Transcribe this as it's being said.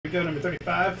go, number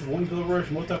 35. One Gold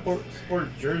Rush multi-sport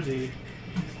jersey.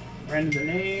 Random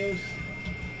the names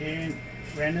and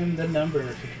random the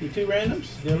numbers. 52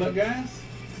 randoms. Good luck, guys.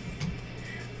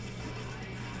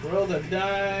 Roll the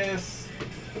dice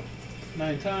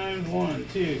 9 times. 1,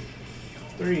 2,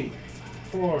 3,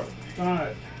 4,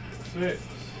 5, 6,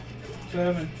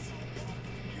 7,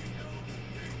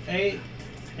 8,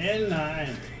 and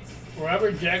 9.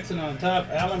 Robert Jackson on top,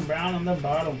 Alan Brown on the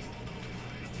bottom.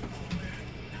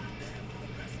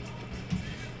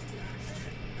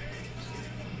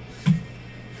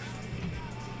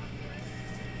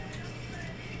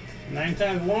 Nine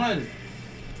times. 1,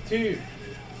 2,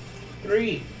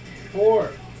 3, 4,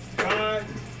 5,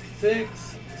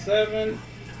 6, 7,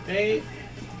 8,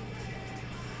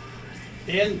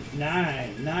 and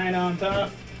 9. 9 on top,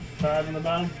 5 on the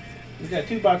bottom. We got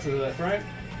 2 boxes left, right?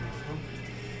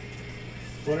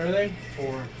 What are they? 4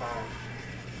 and 5.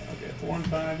 Okay, 4 and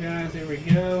 5, guys. Here we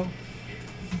go.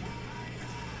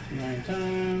 9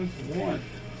 times. 1,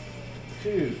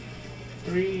 2,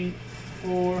 3,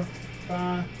 4,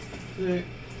 5, 6,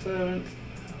 7,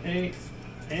 8,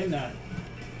 and 9.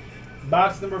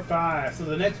 Box number 5. So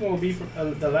the next one will be from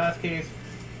the last case,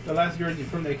 the last jersey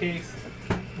from the case.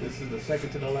 This is the second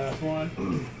to the last one.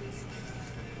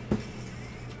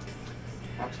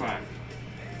 Box 5.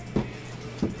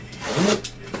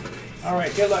 All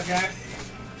right, good luck, guys.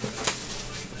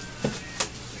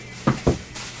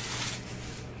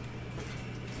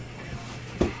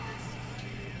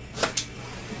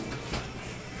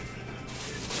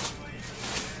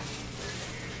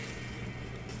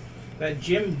 That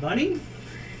Jim Bunny?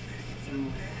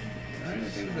 I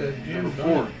think the Jim Number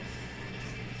Bunny.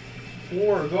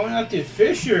 4 going out to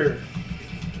Fisher.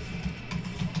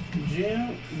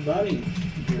 Jim Bunny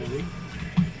jersey.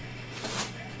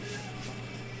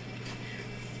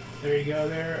 There you go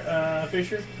there,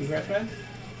 Fisher. Congrats, man.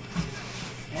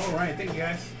 All right, thank you,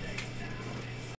 guys.